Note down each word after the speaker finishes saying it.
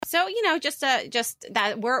So, just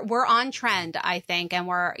that we're on trend, I think. And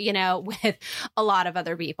we're, with a lot of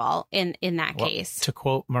other people in that case. To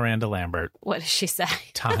quote Miranda Lambert. What does she say?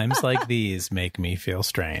 Times like these make me feel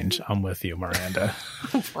strange. I'm with you, Miranda.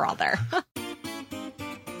 We're all there.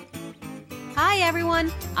 Hi,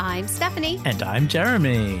 everyone. I'm Stephanie. And I'm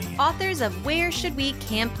Jeremy. Authors of Where Should We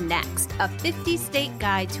Camp Next? A 50-state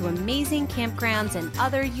guide to amazing campgrounds and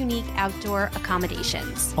other unique outdoor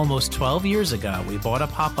accommodations. Almost 12 years ago, we bought a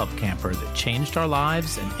pop-up camper that changed our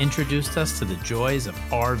lives and introduced us to the joys of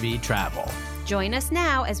RV travel. Join us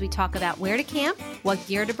now as we talk about where to camp, what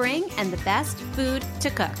gear to bring, and the best food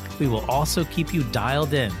to cook. We will also keep you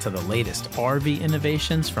dialed in to the latest RV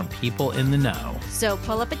innovations from people in the know. So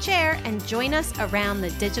pull up a chair and join us around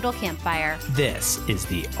the digital campfire. This is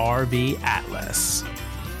the RV Atlas.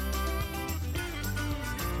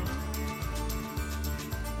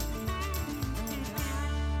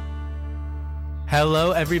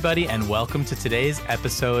 Hello, everybody, and welcome to today's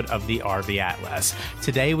episode of the RV Atlas.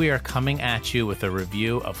 Today, we are coming at you with a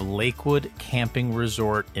review of Lakewood Camping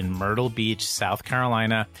Resort in Myrtle Beach, South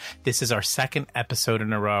Carolina. This is our second episode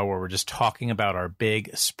in a row where we're just talking about our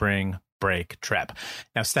big spring break trip.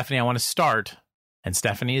 Now, Stephanie, I want to start, and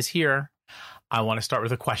Stephanie is here. I want to start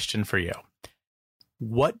with a question for you.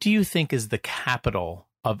 What do you think is the capital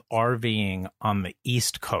of RVing on the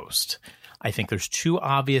East Coast? I think there's two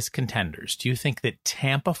obvious contenders. Do you think that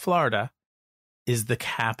Tampa, Florida is the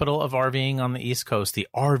capital of RVing on the East Coast, the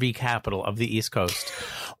RV capital of the East Coast?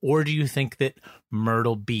 Or do you think that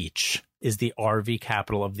Myrtle Beach is the RV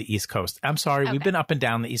capital of the East Coast? I'm sorry, We've been up and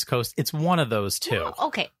down the East Coast. It's one of those two. Well,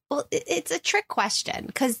 okay. Well, it's a trick question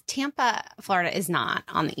because Tampa, Florida is not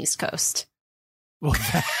on the East Coast. Well,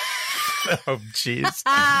 oh, jeez.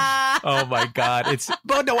 Oh, my God. No.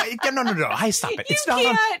 I stop it. It's not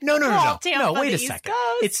on. No, wait a second.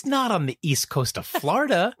 It's not on the East Coast of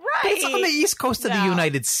Florida. Right. It's on the East Coast of the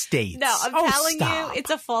United States. No, I'm telling you,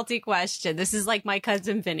 it's a faulty question. This is like my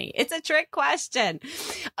cousin Vinny. It's a trick question.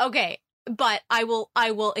 Okay. But I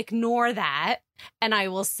will ignore that. And I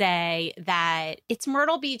will say that it's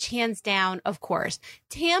Myrtle Beach, hands down, of course.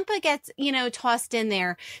 Tampa gets, tossed in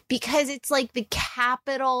there because it's like the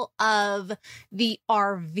capital of the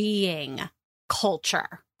RVing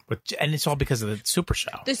culture. And it's all because of the Super Show.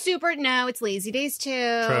 No, it's Lazy Days too.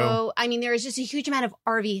 True. I mean, there is just a huge amount of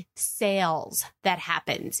RV sales that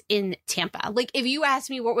happens in Tampa. Like, if you ask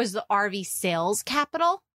me what was the RV sales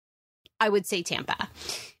capital, I would say Tampa.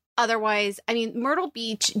 Otherwise, I mean, Myrtle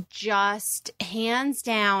Beach just hands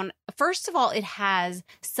down. First of all, it has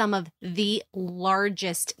some of the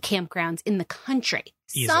largest campgrounds in the country.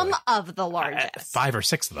 Easily. Some of the largest. 5 or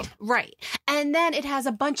 6 of them. Right. And then it has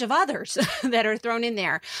a bunch of others that are thrown in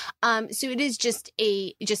there. So it is just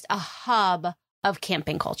a hub of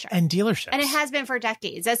camping culture and dealerships. And it has been for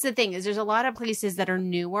decades. That's the thing, is there's a lot of places that are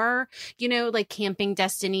newer, like camping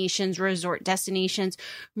destinations, resort destinations.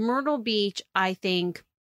 Myrtle Beach, I think,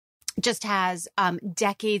 just has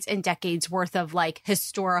decades and decades worth of like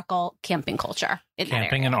historical camping culture.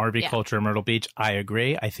 Camping and RV culture in Myrtle Beach. I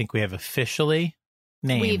agree. I think we have officially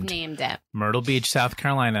We've named it. Myrtle Beach, South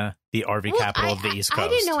Carolina, the RV capital of the East Coast. I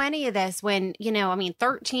didn't know any of this when,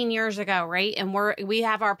 13 years ago, right? And we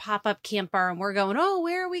have our pop-up camper and we're going, oh,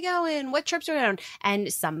 where are we going? What trips are we on?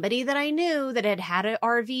 And somebody that I knew that had an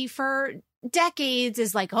RV for decades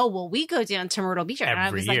is like, oh, well, we go down to Myrtle Beach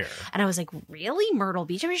every year. And I was like, really? Myrtle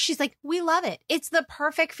Beach? She's like, we love it. It's the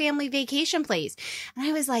perfect family vacation place. And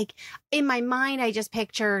I was like, in my mind, I just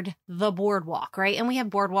pictured the boardwalk, right? And we have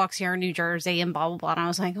boardwalks here in New Jersey and blah, blah, blah. And I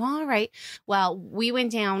was like, oh, all right. Well, we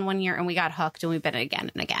went down one year and we got hooked and we've been again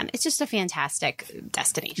and again. It's just a fantastic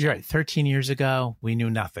destination. You're right. 13 years ago, we knew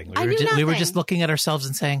nothing. We were just looking at ourselves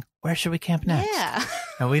and saying, where should we camp next? Yeah.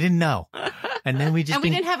 And we didn't know. And then we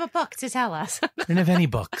didn't have a book to tell us. Didn't have any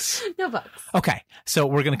books. No books. Okay. So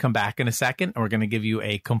we're going to come back in a second and we're going to give you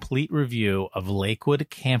a complete review of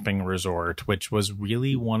Lakewood Camping Resort, which was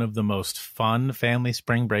really one of the most fun family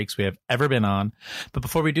spring breaks we have ever been on. But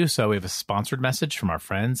before we do so, we have a sponsored message from our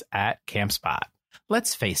friends at CampSpot.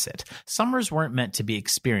 Let's face it, summers weren't meant to be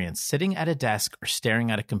experienced sitting at a desk or staring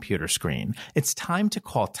at a computer screen. It's time to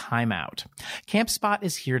call time out. CampSpot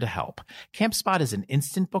is here to help. CampSpot is an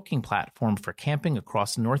instant booking platform for camping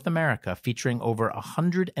across North America featuring over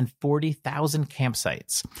 140,000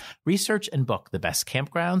 campsites. Research and book the best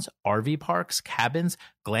campgrounds, RV parks, cabins,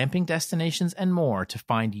 glamping destinations, and more to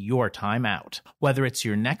find your time out. Whether it's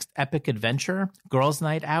your next epic adventure, girls'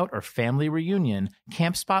 night out, or family reunion,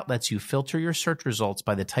 CampSpot lets you filter your search results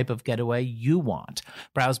by the type of getaway you want.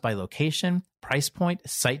 Browse by location, price point,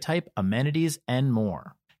 site type, amenities, and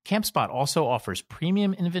more. CampSpot also offers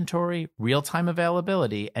premium inventory, real-time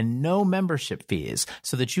availability, and no membership fees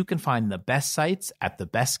so that you can find the best sites at the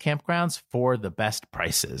best campgrounds for the best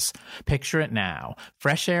prices. Picture it now.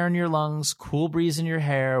 Fresh air in your lungs, cool breeze in your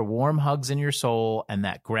hair, warm hugs in your soul, and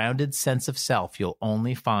that grounded sense of self you'll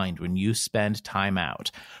only find when you spend time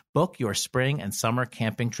out. Book your spring and summer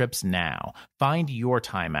camping trips now. Find your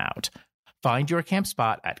time out. Find your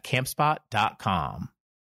CampSpot at campspot.com.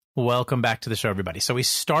 Welcome back to the show, everybody. So we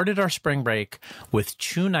started our spring break with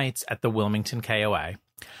 2 nights at the Wilmington KOA.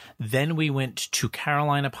 Then we went to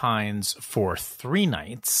Carolina Pines for 3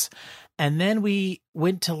 nights. And then we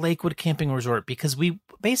went to Lakewood Camping Resort because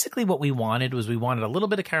what we wanted was we wanted a little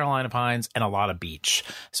bit of Carolina Pines and a lot of beach.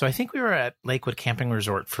 So I think we were at Lakewood Camping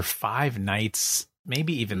Resort for 5 nights.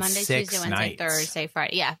 Maybe even Monday, 6 Tuesday, nights. Wednesday, Thursday,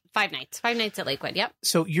 Friday. Yeah, 5 nights. 5 nights at Lakewood. Yep.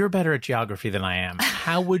 So you're better at geography than I am.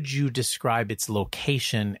 How would you describe its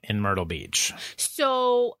location in Myrtle Beach?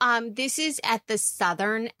 So this is at the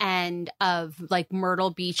southern end of like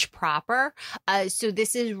Myrtle Beach proper. So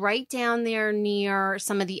this is right down there near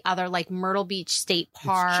some of the other like Myrtle Beach State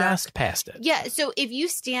Park. It's just past it. Yeah. So if you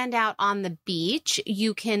stand out on the beach,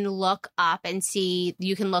 you can look up and see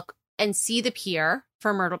the pier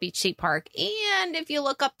for Myrtle Beach State Park. And if you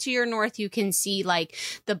look up to your north, you can see like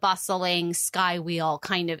the bustling Skywheel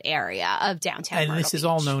kind of area of downtown And Myrtle this is Beach.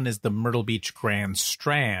 all known as the Myrtle Beach Grand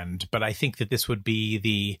Strand, but I think that this would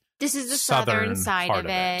be This is the southern side part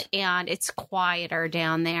of it, and it's quieter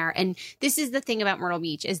down there. And this is the thing about Myrtle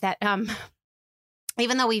Beach is that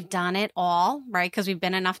even though we've done it all, right, because we've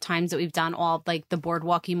been enough times that we've done all like the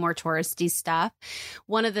boardwalky, more touristy stuff.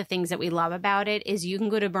 One of the things that we love about it is you can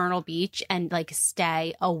go to Myrtle Beach and like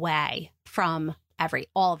stay away from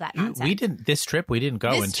all of that nonsense. We didn't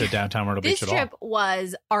go into downtown Myrtle Beach at all. This trip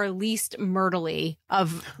was our least Myrtle-y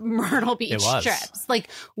of Myrtle Beach trips. Like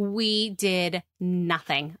we did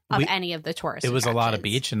nothing of any of the tourist It was attractions. a lot of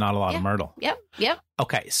beach and not a lot of Myrtle. Yep.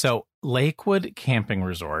 Okay, so Lakewood Camping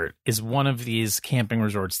Resort is one of these camping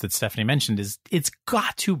resorts that Stephanie mentioned. It's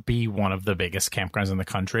got to be one of the biggest campgrounds in the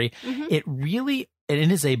country. Mm-hmm. It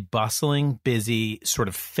is a bustling, busy, sort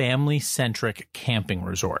of family-centric camping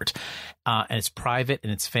resort. And it's private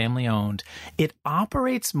and it's family-owned. It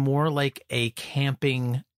operates more like a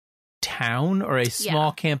camping town or a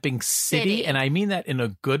small camping city. And I mean that in a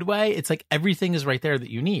good way. It's like everything is right there that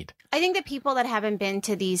you need. I think that people that haven't been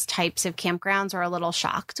to these types of campgrounds are a little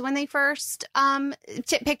shocked when they first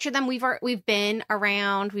picture them. We've been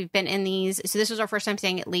around, we've been in these. So this was our first time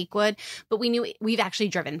staying at Lakewood, but we've actually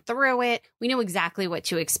driven through it. We knew exactly what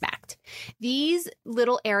to expect. These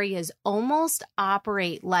little areas almost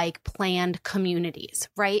operate like planned communities,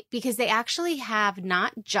 right? Because they actually have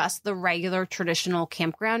not just the regular traditional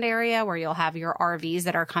campground area where you'll have your RVs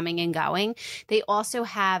that are coming and going. They also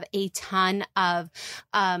have a ton of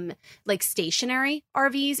like stationary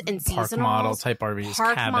RVs and seasonals. Park model type RVs,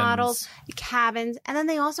 park cabins. models, cabins. And then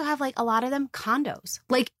they also have like a lot of them condos,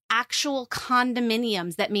 like actual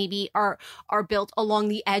condominiums that maybe are built along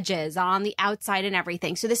the edges, on the outside and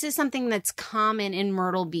everything. So this is something that's common in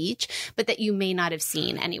Myrtle Beach, but that you may not have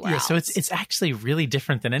seen anywhere else. So it's actually really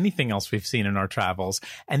different than anything else we've seen in our travels.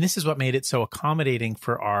 And this is what made it so accommodating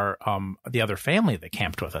for our the other family that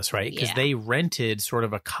camped with us, right? Because they rented sort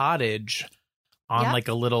of a cottage on like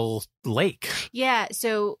a little lake. Yeah.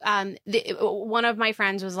 So one of my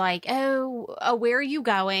friends was like, oh, where are you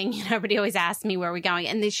going? Everybody always asks me where we're going.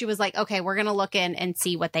 And then she was like, okay, we're going to look in and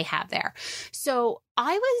see what they have there. So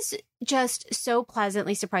I was just so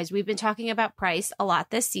pleasantly surprised. We've been talking about price a lot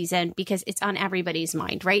this season because it's on everybody's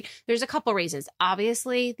mind, right? There's a couple reasons.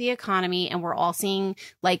 Obviously, the economy, and we're all seeing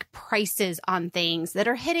like prices on things that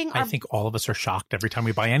are hitting. I think all of us are shocked every time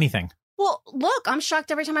we buy anything. Well, look, I'm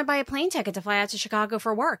shocked every time I buy a plane ticket to fly out to Chicago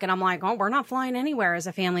for work. And I'm like, oh, we're not flying anywhere as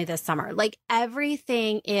a family this summer. Like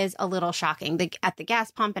everything is a little shocking at the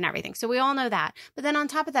gas pump and everything. So we all know that. But then on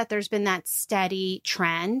top of that, there's been that steady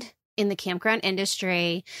trend in the campground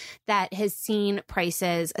industry that has seen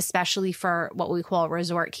prices, especially for what we call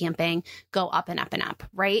resort camping, go up and up and up,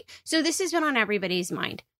 right? So this has been on everybody's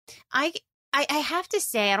mind. I have to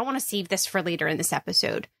say, I don't want to save this for later in this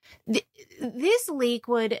episode. This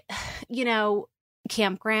Lakewood,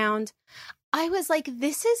 campground, I was like,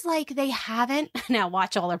 this is like they haven't. Now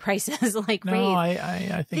watch all their prices like no,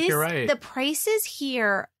 I think you're right. The prices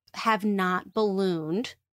here have not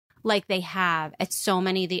ballooned like they have at so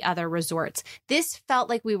many of the other resorts. This felt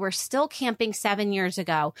like we were still camping 7 years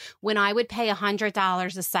ago when I would pay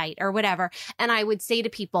 $100 a site or whatever. And I would say to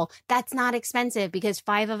people, that's not expensive because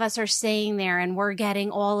 5 of us are staying there and we're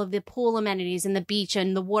getting all of the pool amenities and the beach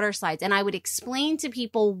and the water slides. And I would explain to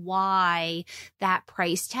people why that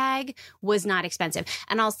price tag was not expensive.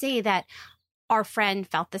 And I'll say that our friend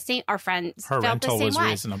felt the same. Our friend Her felt the rental same was way.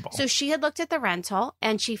 reasonable. So she had looked at the rental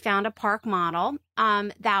and she found a park model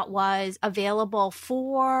that was available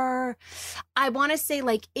for, I want to say,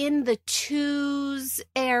 like in the twos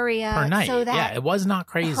area per night. So that yeah, it was not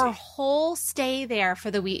crazy. her whole stay there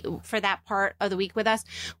for the week, for that part of the week with us,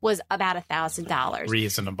 was about $1,000.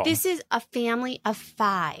 Reasonable. This is a family of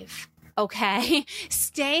 5. Okay,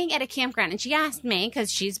 staying at a campground. And she asked me,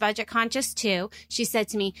 because she's budget conscious too, she said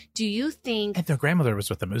to me, do you think... And their grandmother was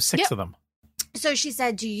with them. It was 6 of them. So she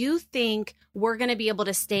said, do you think we're going to be able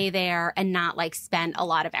to stay there and not like spend a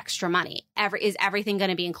lot of extra money? Is everything going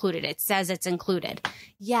to be included? It says it's included.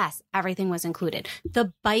 Yes, everything was included.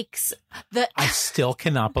 The bikes, I still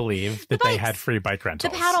cannot believe that they had free bike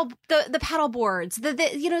rentals. The paddle boards,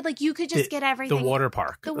 you know, like you could just get everything. The water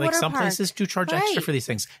park. The like water some park. places do charge Right. extra for these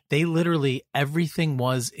things. They literally, everything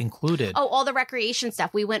was included. Oh, all the recreation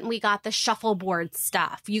stuff. We went and we got the shuffleboard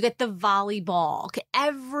stuff. You get the volleyball,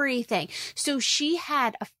 everything. So she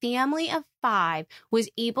had a family of 5, was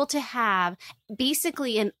able to have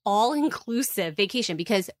basically an all-inclusive vacation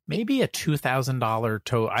because maybe a $2,000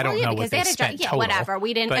 total. I don't know what they spent total. Whatever.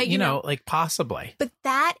 We didn't, but you know, like possibly. But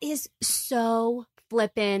that is so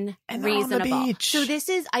flippin' And they're on the reasonable. beach.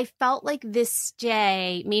 So I felt like this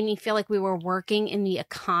stay made me feel like we were working in the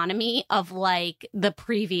economy of like the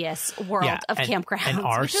previous world of campgrounds. And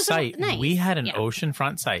our site, nice. we had an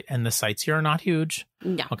oceanfront site, and the sites here are not huge.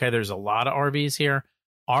 No. Okay, there's a lot of RVs here.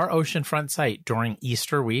 Our oceanfront site during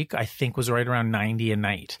Easter week, I think, was right around 90 a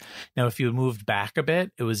night. Now, if you moved back a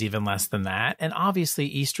bit, it was even less than that. And obviously,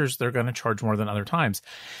 Easter's, they're going to charge more than other times.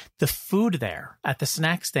 The food there at the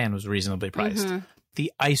snack stand was reasonably priced. Mm-hmm.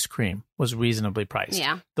 The ice cream was reasonably priced.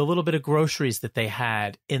 Yeah. The little bit of groceries that they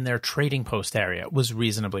had in their trading post area was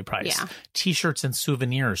reasonably priced. Yeah. T-shirts and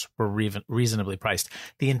souvenirs were reasonably priced.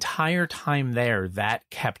 The entire time there, that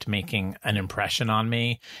kept making an impression on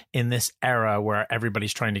me in this era where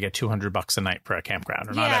everybody's trying to get $200 a night for a campground.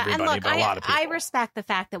 Or not everybody, and look, but a lot of people. I respect the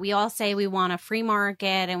fact that we all say we want a free market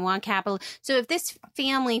and want capital. So if this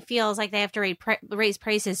family feels like they have to raise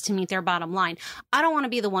prices to meet their bottom line, I don't want to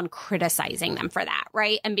be the one criticizing them for that,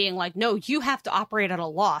 right? And being like, no, you have to operate at a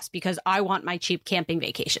loss because I want my cheap camping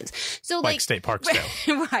vacations. So like state parks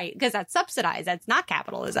do. Right, because that's subsidized. That's not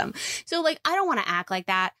capitalism. So like, I don't want to act like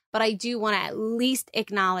that. But I do want to at least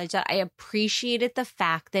acknowledge that I appreciated the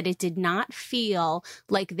fact that it did not feel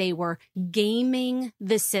like they were gaming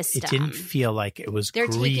the system. It didn't feel like it was They're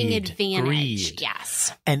taking advantage. Greed.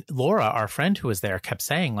 Yes. And Laura, our friend who was there, kept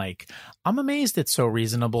saying, like, I'm amazed it's so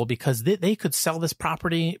reasonable because they could sell this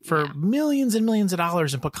property for millions and millions of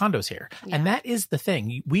dollars and put condos here. Yeah. And that is the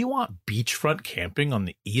thing. We want beachfront camping on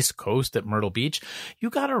the East Coast at Myrtle Beach. You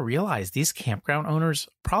got to realize these campground owners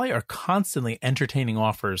probably are constantly entertaining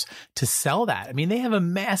offers to sell that. I mean, they have a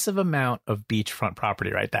massive amount of beachfront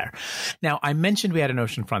property right there. Now, I mentioned we had an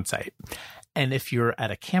oceanfront site. And if you're at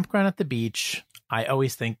a campground at the beach, I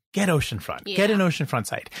always think, get oceanfront. Yeah. Get an oceanfront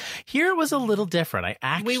site. Here it was a little different. I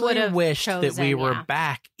actually wished that we were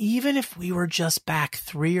back, even if we were just back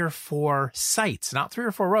 3 or 4 sites, not 3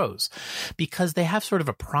 or 4 rows, because they have sort of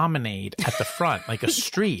a promenade at the front, like a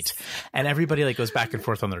street, and everybody like goes back and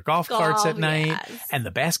forth on their golf carts at night, and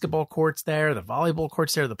the basketball courts there, the volleyball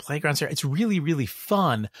courts there, the playgrounds there. It's really, really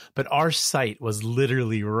fun, but our site was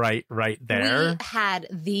literally right there. We had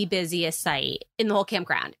the busiest site in the whole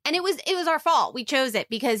campground, and it was our fault. We chose it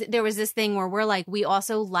because there was this thing where we're like, we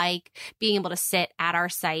also like being able to sit at our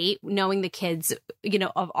site, knowing the kids, you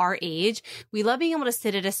know, of our age. We love being able to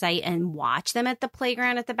sit at a site and watch them at the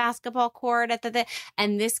playground, at the basketball court,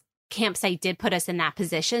 and this campsite did put us in that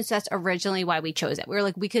position. So that's originally why we chose it. We were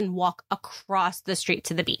like, we can walk across the street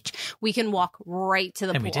to the beach. We can walk right to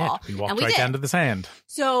the pool. We did. We walked right down to the sand.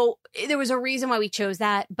 So there was a reason why we chose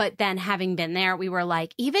that. But then having been there, we were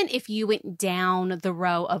like, even if you went down the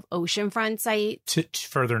row of oceanfront site to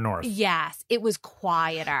further north. Yes, it was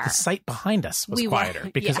quieter. The site behind us was quieter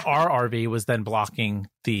because our RV was then blocking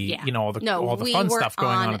the Yeah. all the No, all the we fun were stuff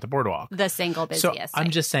going on on at the boardwalk. The single So busiest. I'm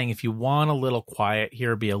site. just saying, if you want a little quiet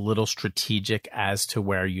here, be a little strategic as to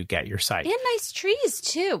where you get your site. And nice trees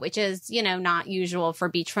too, which is, not usual for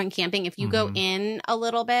beachfront camping. If you go in a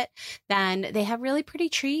little bit, then they have really pretty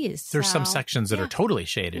trees. There's some So, sections that yeah. are totally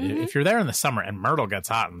shaded. Mhm. If you're there in the summer, and Myrtle gets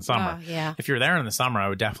hot in the summer. Oh, yeah. If you're there in the summer, I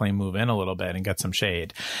would definitely move in a little bit and get some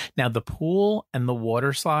shade. Now, the pool and the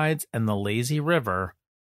water slides and the lazy river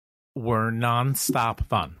were nonstop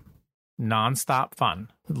fun. Nonstop fun.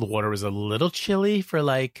 The water was a little chilly for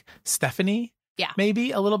like Stephanie. Yeah.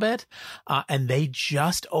 Maybe a little bit. And they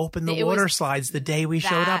just opened the It water was slides the day we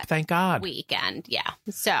showed that up. Thank God. Weekend. Yeah.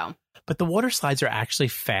 So But the water slides are actually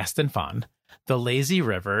fast and fun. The lazy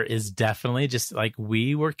river is definitely just like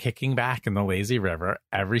we were kicking back in the lazy river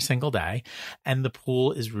every single day. And the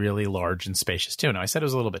pool is really large and spacious too. Now, I said it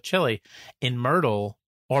was a little bit chilly. In Myrtle,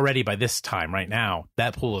 already by this time right now,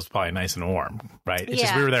 that pool is probably nice and warm, right? It's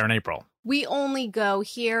just Yeah. we were there in April. we only go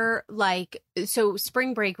here so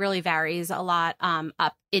spring break really varies a lot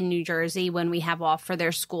up in New Jersey when we have off for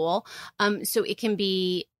their school. So it can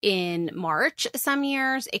be in March some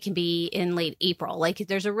years, it can be in late April. Like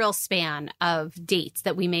there's a real span of dates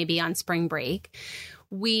that we may be on spring break.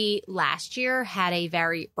 We last year had a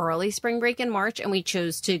very early spring break in March, and we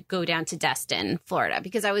chose to go down to Destin, Florida,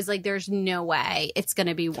 because I was like, there's no way it's going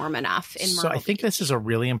to be warm enough in Myrtle So I think Beach. this is a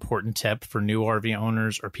really important tip for new RV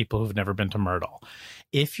owners or people who've never been to Myrtle.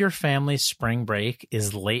 If your family's spring break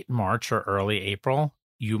is late March or early April,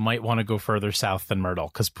 you might want to go further south than Myrtle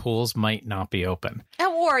because pools might not be open.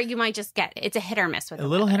 Or you might just get it's a hit or miss with A the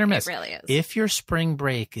little weather. hit or miss. It really is. If your spring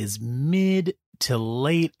break is mid to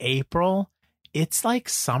late April, it's like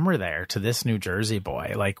summer there to this New Jersey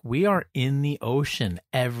boy. Like we are in the ocean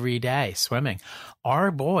every day swimming. Our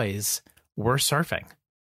boys were surfing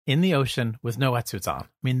in the ocean with no wetsuits on. I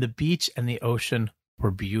mean, the beach and the ocean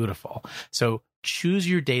were beautiful. So choose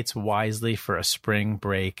your dates wisely for a spring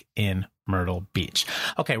break in Myrtle Beach.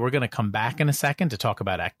 Okay, we're going to come back in a second to talk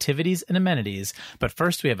about activities and amenities. But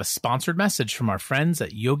first, we have a sponsored message from our friends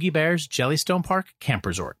at Yogi Bear's Jellystone Park Camp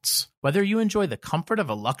Resorts. Whether you enjoy the comfort of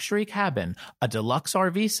a luxury cabin, a deluxe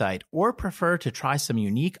RV site, or prefer to try some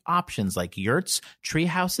unique options like yurts, tree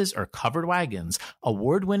houses, or covered wagons,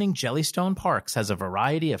 award-winning Jellystone Parks has a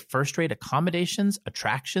variety of first-rate accommodations,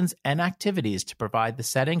 attractions, and activities to provide the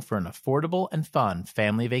setting for an affordable and fun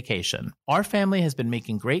family vacation. Our family has been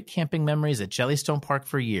making great camping memories at Jellystone Park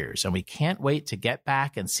for years, and we can't wait to get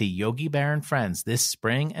back and see Yogi Bear and friends this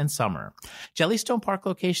spring and summer. Jellystone Park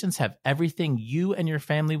locations have everything you and your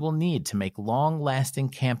family will need to make long-lasting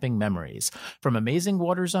camping memories. From amazing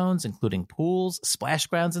water zones, including pools, splash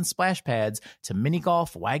grounds, and splash pads, to mini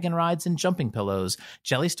golf, wagon rides, and jumping pillows,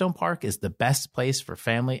 Jellystone Park is the best place for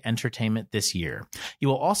family entertainment this year. You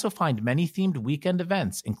will also find many themed weekend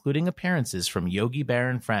events, including appearances from Yogi Bear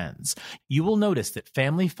and friends. You will notice that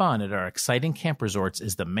family fun at our exciting camp resorts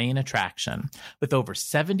is the main attraction. With over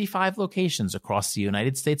 75 locations across the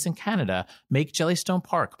United States and Canada, make Jellystone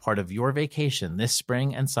Park part of your vacation this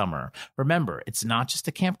spring and summer. Remember, it's not just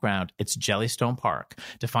a campground, it's Jellystone Park.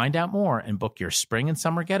 To find out more and book your spring and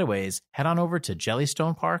summer getaways, head on over to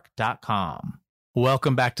jellystonepark.com.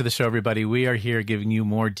 Welcome back to the show, everybody. We are here giving you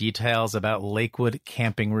more details about Lakewood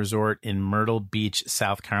Camping Resort in Myrtle Beach,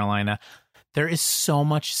 South Carolina. There is so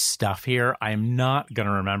much stuff here. I'm not going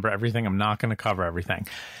to remember everything. I'm not going to cover everything.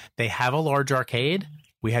 They have a large arcade.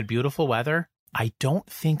 We had beautiful weather. I don't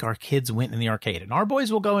think our kids went in the arcade, and our boys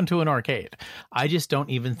will go into an arcade. I just don't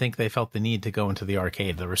even think they felt the need to go into the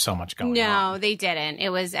arcade. There was so much going on. No, they didn't. It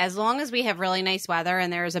was as long as we have really nice weather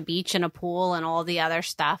and there's a beach and a pool and all the other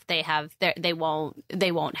stuff, they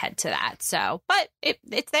won't head to that. So, but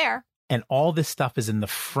it's there. And all this stuff is in the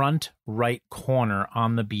front right corner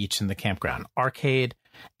on the beach in the campground. Arcade,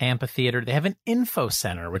 amphitheater. They have an info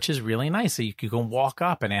center, which is really nice. So you can walk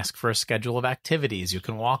up and ask for a schedule of activities. You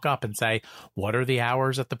can walk up and say, what are the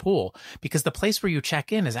hours at the pool? Because the place where you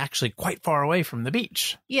check in is actually quite far away from the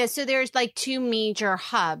beach. Yeah, so there's like two major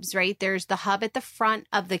hubs, right? There's the hub at the front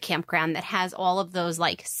of the campground that has all of those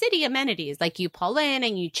like city amenities. Like you pull in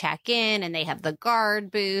and you check in, and they have the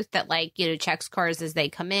guard booth that checks cars as they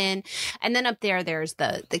come in. And then up there's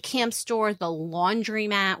the camp store, the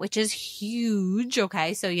laundromat, which is huge. Okay.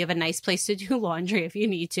 So you have a nice place to do laundry if you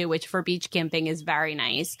need to, which for beach camping is very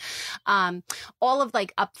nice. All of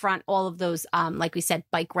like up front, all of those, like we said,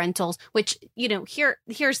 bike rentals, which,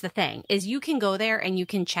 here's the thing is you can go there and you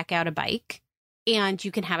can check out a bike and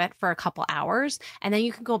you can have it for a couple hours, and then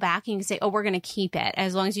you can go back and you can say, oh, we're going to keep it.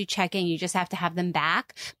 As long as you check in, you just have to have them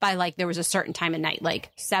back by like, there was a certain time of night,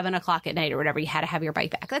 like 7:00 at night or whatever, you had to have your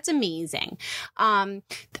bike back. That's amazing.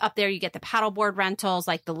 Up there, you get the paddleboard rentals,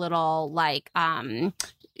 like the little, like,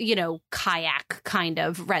 kayak kind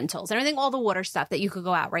of rentals and everything, all the water stuff that you could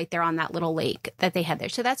go out right there on that little lake that they had there.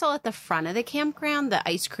 So that's all at the front of the campground, the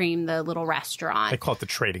ice cream, the little restaurant. They call it the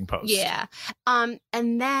trading post. Yeah. And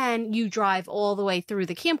then you drive all the way through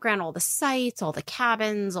the campground, all the sites, all the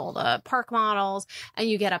cabins, all the park models, and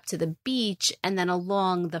you get up to the beach. And then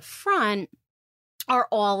along the front are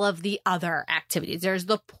all of the other activities. There's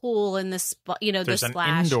the pool and the there's the an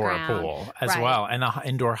splash indoor ground. pool as well, and an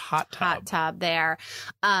indoor hot tub. Hot tub there,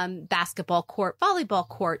 basketball court, volleyball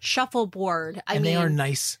court, shuffleboard. I mean, they are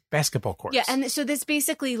nice basketball courts. Yeah, and so this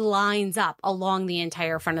basically lines up along the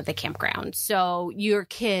entire front of the campground, so your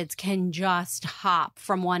kids can just hop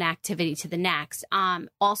from one activity to the next.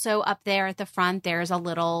 Also up there at the front, there's a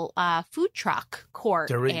little food truck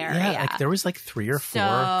court area. Yeah, there was like 3 or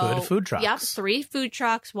 4 good food trucks. Yep, 3 food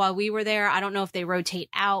trucks while we were there. I don't know if they rotate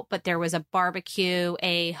out, but there was a barbecue,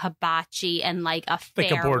 a hibachi, and like a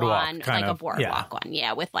fair one, like a boardwalk one.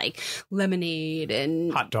 Yeah, with like lemonade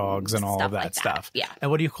and hot dogs and all of that stuff. Yeah.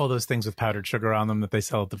 And what do you call those things with powdered sugar on them that they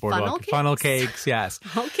sell at the boardwalk? Funnel cakes, yes.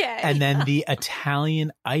 Okay. And then the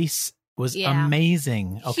Italian ice was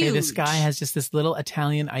amazing. Okay, Huge. This guy has just this little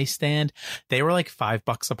Italian ice stand. They were like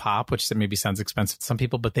 $5 a pop, which maybe sounds expensive to some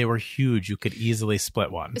people, but they were huge. You could easily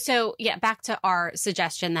split one. So yeah, back to our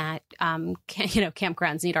suggestion that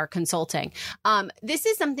campgrounds need our consulting. This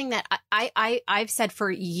is something that I've said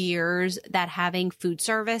for years, that having food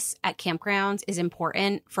service at campgrounds is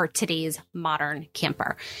important for today's modern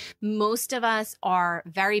camper. Most of us are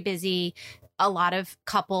very busy. A lot of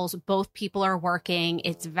couples, both people are working.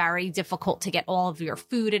 It's very difficult to get all of your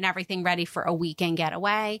food and everything ready for a weekend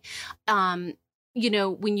getaway. When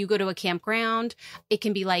you go to a campground, it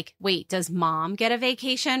can be like, wait, does mom get a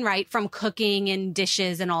vacation, right? From cooking and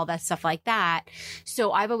dishes and all that stuff like that.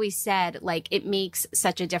 So I've always said, like, it makes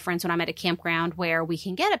such a difference when I'm at a campground where we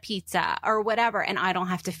can get a pizza or whatever, and I don't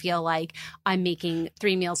have to feel like I'm making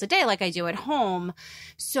 3 meals a day like I do at home.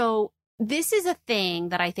 So this is a thing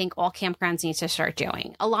that I think all campgrounds need to start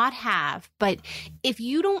doing. A lot have, but if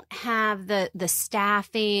you don't have the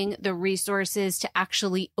staffing, the resources to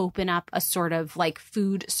actually open up a sort of like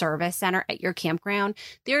food service center at your campground,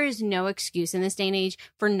 there is no excuse in this day and age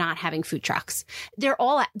for not having food trucks. They're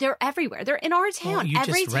everywhere. They're in our town. Well, you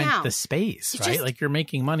every just town. rent the space, right? Like you're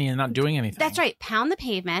making money and not doing anything. That's right. Pound the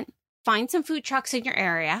pavement. Find some food trucks in your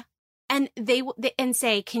area. And they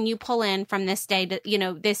say, can you pull in from this day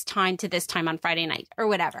to, this time to this time on Friday night or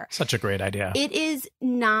whatever? Such a great idea. It is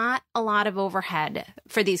not a lot of overhead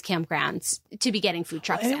for these campgrounds to be getting food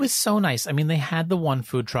trucks. And it was so nice. I mean, they had the one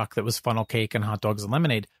food truck that was funnel cake and hot dogs and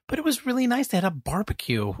lemonade, but it was really nice. They had a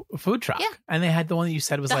barbecue food truck. Yeah. And they had the one that you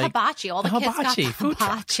said was the like hibachi. All the kids got the food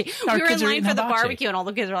hibachi. Truck. We were in line for the hibachi. barbecue, and all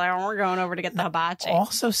the kids were like, oh, we're going over to get the hibachi.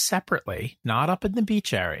 Also separately, not up in the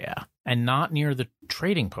beach area and not near the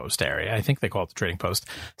trading post area. I think they call it the trading post.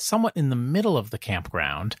 Somewhat in the middle of the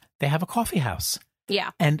campground, they have a coffee house. Yeah.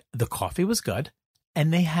 And the coffee was good.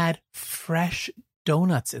 And they had fresh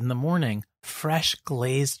donuts in the morning, fresh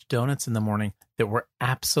glazed donuts in the morning that were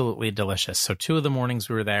absolutely delicious. So 2 of the mornings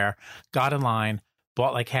we were there, got in line,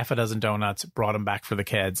 bought like half a dozen donuts, brought them back for the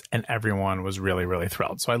kids, and everyone was really, really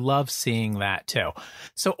thrilled. So I love seeing that too.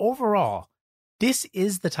 So overall, this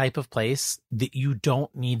is the type of place that you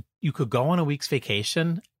don't need. You could go on a week's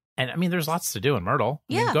vacation. And I mean, there's lots to do in Myrtle.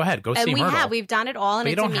 I mean, go ahead, go see Myrtle. We've done it all, and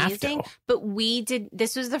but it's amazing. But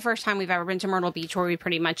this was the first time we've ever been to Myrtle Beach where we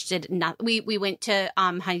pretty much did not. We went to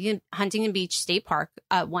Huntington Beach State Park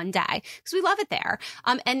one day because we love it there.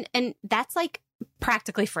 And that's like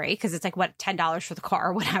practically free because it's like $10 for the car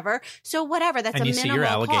or whatever. So whatever, that's and a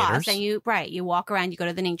minimal cost. And you walk around, you go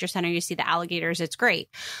to the nature center, you see the alligators. It's great.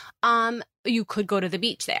 You could go to the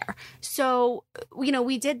beach there. So,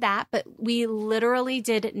 we did that, but we literally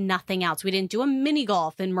did nothing else. We didn't do a mini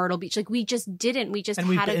golf in Myrtle Beach. Like we just didn't. We just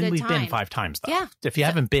had a good time. We've been 5 times though. Yeah. If you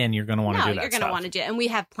haven't been, you're going to want to do that. You're going to want to do it. And we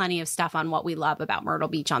have plenty of stuff on what we love about Myrtle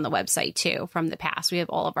Beach on the website too from the past. We have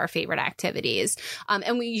all of our favorite activities.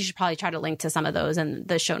 And you should probably try to link to some of those in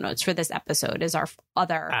the show notes for this episode is our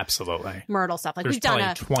other Myrtle stuff. Like there's we've done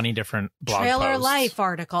a 20 different blog Trailer posts. Life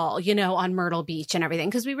article, on Myrtle Beach and everything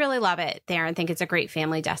because we really love it there and think it's a great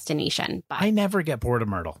family destination. But I never get bored of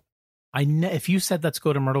Myrtle. If you said let's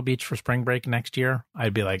go to Myrtle Beach for spring break next year,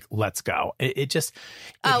 I'd be like, let's go. It hits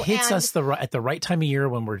us at the right time of year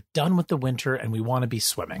when we're done with the winter and we want to be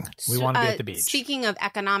swimming. We want to be at the beach. Speaking of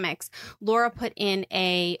economics, Laura put in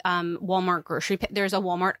a Walmart grocery. There's a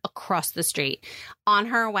Walmart across the street. On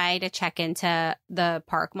her way to check into the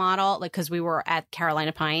park model, like because we were at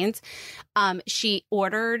Carolina Pines, she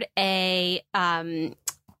ordered a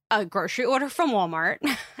grocery order from Walmart,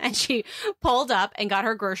 and she pulled up and got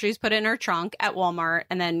her groceries put in her trunk at Walmart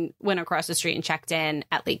and then went across the street and checked in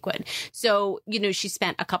at Lakewood. So, she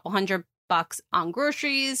spent a couple $100 on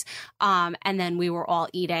groceries. And then we were all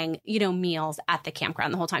eating, meals at the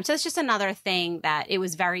campground the whole time. So it's just another thing that it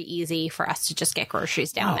was very easy for us to just get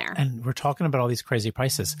groceries down there. And we're talking about all these crazy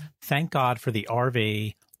prices. Thank God for the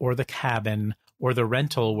RV or the cabin or the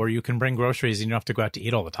rental where you can bring groceries and you don't have to go out to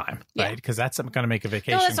eat all the time, right? Because that's going to make a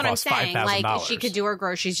vacation cost $5,000. Like she could do her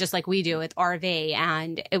groceries just like we do with RV,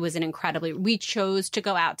 and it was we chose to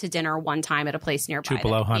go out to dinner one time at a place nearby.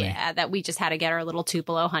 Tupelo Honey. Yeah, that we just had to get our little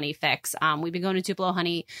Tupelo Honey fix. We've been going to Tupelo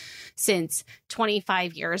Honey since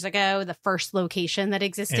 25 years ago, the first location that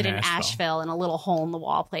existed in Asheville in a little hole in the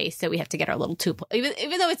wall place. So we have to get our little Tupelo,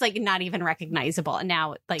 even though it's like not even recognizable. And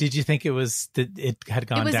now, like, did you think it had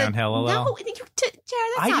gone downhill a little? No, Jared,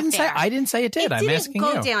 that's I didn't say it did. I'm asking you.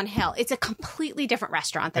 It didn't go downhill. It's a completely different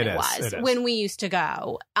restaurant than it was when we used to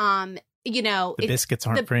go. The biscuits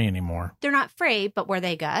aren't free anymore. They're not free, but were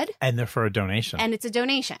they good? And they're for a donation. And it's a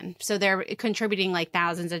donation. So they're contributing like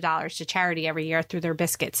thousands of dollars to charity every year through their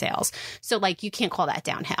biscuit sales. So like you can't call that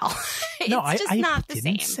downhill. I not the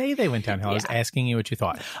same. didn't say they went downhill. I was asking you what you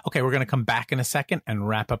thought. Okay, we're going to come back in a second and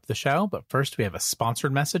wrap up the show. But first, we have a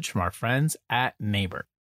sponsored message from our friends at Neighbor.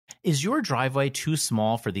 Is your driveway too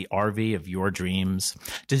small for the RV of your dreams?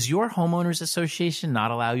 Does your homeowners association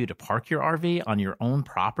not allow you to park your RV on your own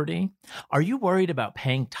property? Are you worried about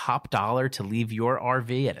paying top dollar to leave your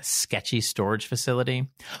RV at a sketchy storage facility?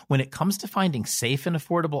 When it comes to finding safe and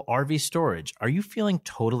affordable RV storage, are you feeling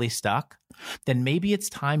totally stuck? Then maybe it's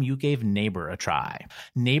time you gave Neighbor a try.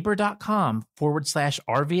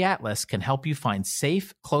 Neighbor.com/RV Atlas can help you find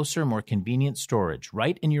safe, closer, more convenient storage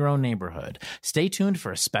right in your own neighborhood. Stay tuned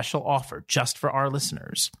for a special offer just for our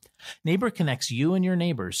listeners. Neighbor connects you and your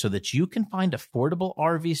neighbors so that you can find affordable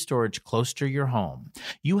RV storage close to your home.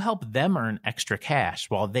 You help them earn extra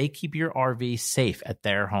cash while they keep your RV safe at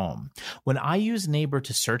their home. When I use Neighbor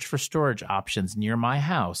to search for storage options near my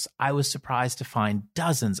house, I was surprised to find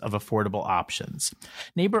dozens of affordable options.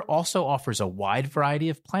 Neighbor also offers a wide variety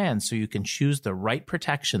of plans so you can choose the right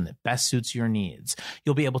protection that best suits your needs.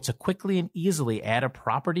 You'll be able to quickly and easily add a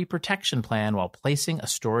property protection plan while placing a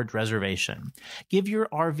storage reservation. Give your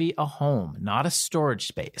RV a home, not a storage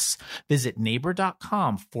space. Visit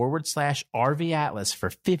neighbor.com/RV Atlas for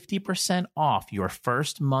 50% off your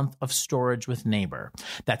first month of storage with Neighbor.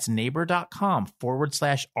 That's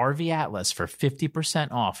neighbor.com/RV Atlas for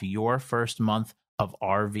 50% off your first month of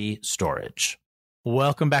RV storage.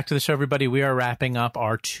 Welcome back to the show, everybody. We are wrapping up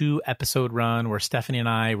our 2-episode run where Stephanie and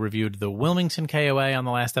I reviewed the Wilmington KOA on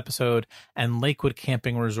the last episode and Lakewood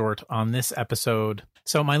Camping Resort on this episode.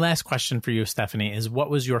 So my last question for you, Stephanie, is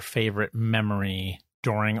what was your favorite memory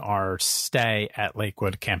during our stay at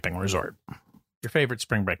Lakewood Camping Resort? Your favorite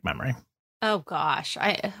spring break memory? Oh, gosh.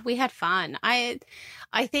 We had fun. I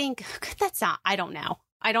think I don't know.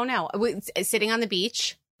 Sitting on the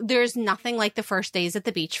beach. There's nothing like the first days at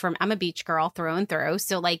the beach. I'm a beach girl through and through.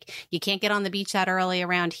 So like you can't get on the beach that early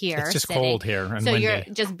around here. It's just cold here and windy. You're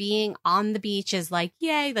just being on the beach is like,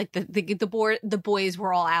 yay. Like the boys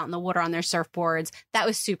were all out in the water on their surfboards. That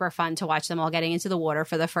was super fun to watch them all getting into the water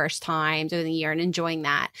for the first time during the year and enjoying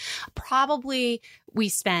that. Probably we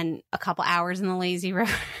spent a couple hours in the lazy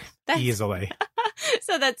river. Easily.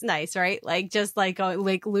 So that's nice, right? Like just like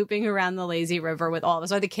looping around the lazy river with all of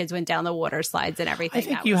us. Or the kids went down the water slides and everything. I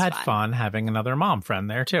think you had fun having another mom friend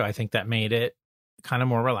there too. I think that made it kind of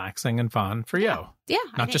more relaxing and fun for you. Yeah.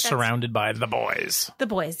 Not just surrounded by the boys. The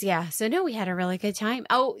boys, yeah. So no, we had a really good time.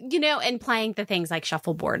 Oh, and playing the things like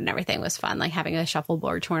shuffleboard and everything was fun. Like having a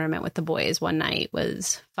shuffleboard tournament with the boys one night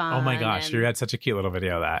was fun. Oh my gosh, you had such a cute little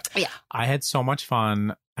video of that. Yeah. I had so much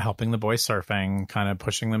fun helping the boys surfing, kind of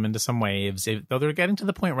pushing them into some waves. Though they're getting to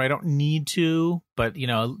the point where I don't need to, but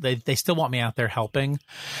they still want me out there helping.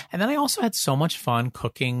 And then I also had so much fun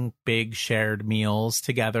cooking big shared meals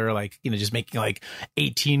together, like, just making like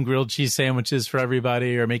 18 grilled cheese sandwiches for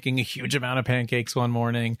everybody or making a huge amount of pancakes one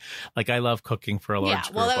morning. Like I love cooking for a large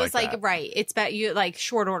group. Yeah, well, that was like that. right. It's about you like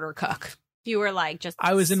short order cook. You were like just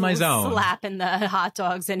I was in my zone, slapping the hot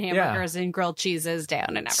dogs and hamburgers and grilled cheeses down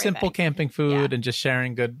and everything. Simple camping food and just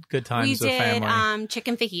sharing good times with family. We did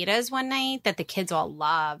chicken fajitas one night that the kids all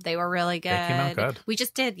loved. They were really good. They came out good. We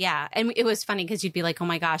just did, and it was funny because you'd be like, "Oh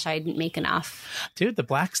my gosh, I didn't make enough." Dude, the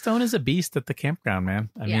Blackstone is a beast at the campground, man.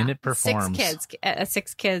 I mean, it performs. 6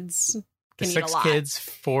 kids. 6 kids,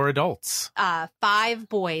 4 adults. 5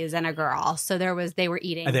 boys and a girl. So they were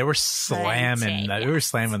eating. They were slamming. They were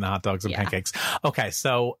slamming the hot dogs and pancakes. Okay,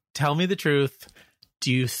 so tell me the truth.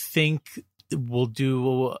 Do you think we'll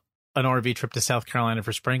do an RV trip to South Carolina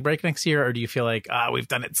for spring break next year, or do you feel like we've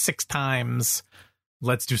done it 6 times?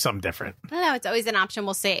 Let's do something different. No, it's always an option.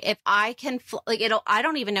 We'll say if I can, I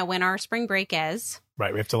don't even know when our spring break is.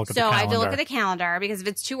 Right, we have to look at the calendar. So I have to look at the calendar because if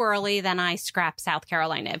it's too early, then I scrap South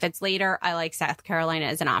Carolina. If it's later, I like South Carolina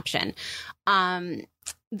as an option.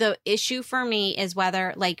 The issue for me is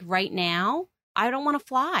whether, like right now, I don't want to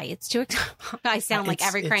fly. It's too expensive. I sound like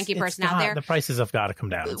every cranky person out there. The prices have got to come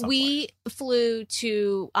down. We flew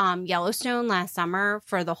to Yellowstone last summer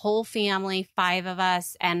for the whole family, 5 of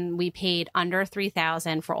us, and we paid under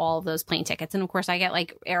 $3,000 for all of those plane tickets. And of course, I get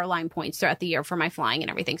like airline points throughout the year for my flying and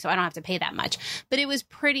everything, so I don't have to pay that much. But it was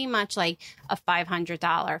pretty much like a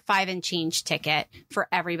 $500, 5 and change ticket for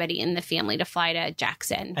everybody in the family to fly to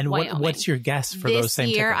Jackson, and Wyoming. What's your guess for those same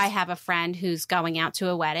tickets? This year, I have a friend who's going out to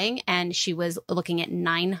a wedding, and she was looking at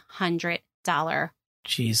 $900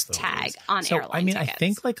 tag on airline tickets. I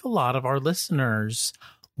think like a lot of our listeners,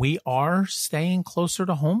 we are staying closer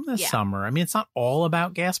to home this summer. I mean, it's not all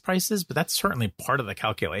about gas prices, but that's certainly part of the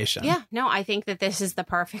calculation. Yeah, no, I think that this is the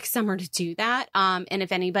perfect summer to do that. And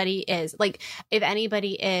if anybody is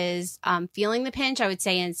feeling the pinch, I would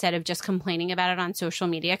say instead of just complaining about it on social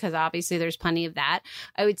media, because obviously there's plenty of that,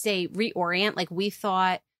 I would say reorient. Like we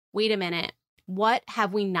thought, wait a minute, what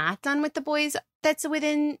have we not done with the boys that's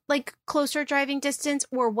within like closer driving distance,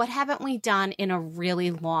 or what haven't we done in a really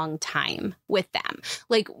long time with them?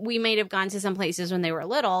 Like we might have gone to some places when they were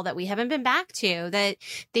little that we haven't been back to that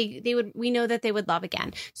we know that they would love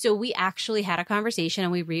again. So we actually had a conversation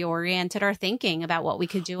and we reoriented our thinking about what we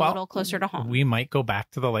could do a little closer to home. We might go back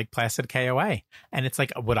to the Lake Placid KOA. And it's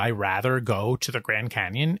like, would I rather go to the Grand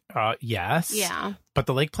Canyon? Yes. Yeah. But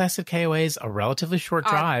the Lake Placid KOA is a relatively short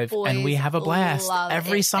drive, and we have a blast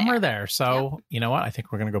every summer there. So you know what? I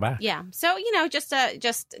think we're going to go back. Yeah. So,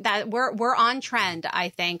 just that we're on trend, I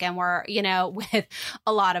think. And we're, with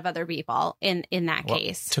a lot of other people in that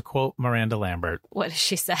case. To quote Miranda Lambert. What does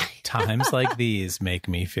she say? Times like these make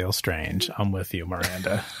me feel strange. I'm with you,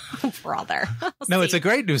 Miranda. Brother. No, it's a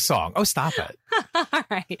great new song. Oh, stop it. All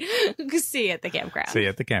right. See you at the campground. See you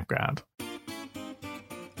at the campground.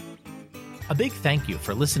 A big thank you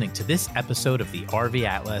for listening to this episode of the RV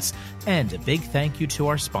Atlas, and a big thank you to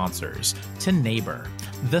our sponsors, to Neighbor,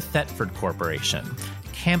 the Thetford Corporation,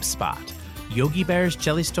 CampSpot, Yogi Bear's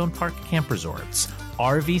Jellystone Park Camp Resorts,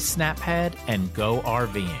 RV Snaphead, and Go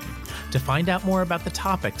RVing. To find out more about the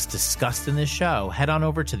topics discussed in this show, head on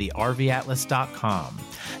over to thervatlas.com.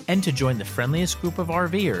 And to join the friendliest group of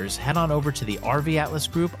RVers, head on over to the RV Atlas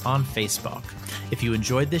group on Facebook. If you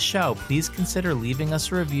enjoyed this show, please consider leaving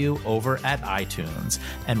us a review over at iTunes,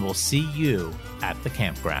 and we'll see you at the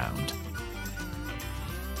campground.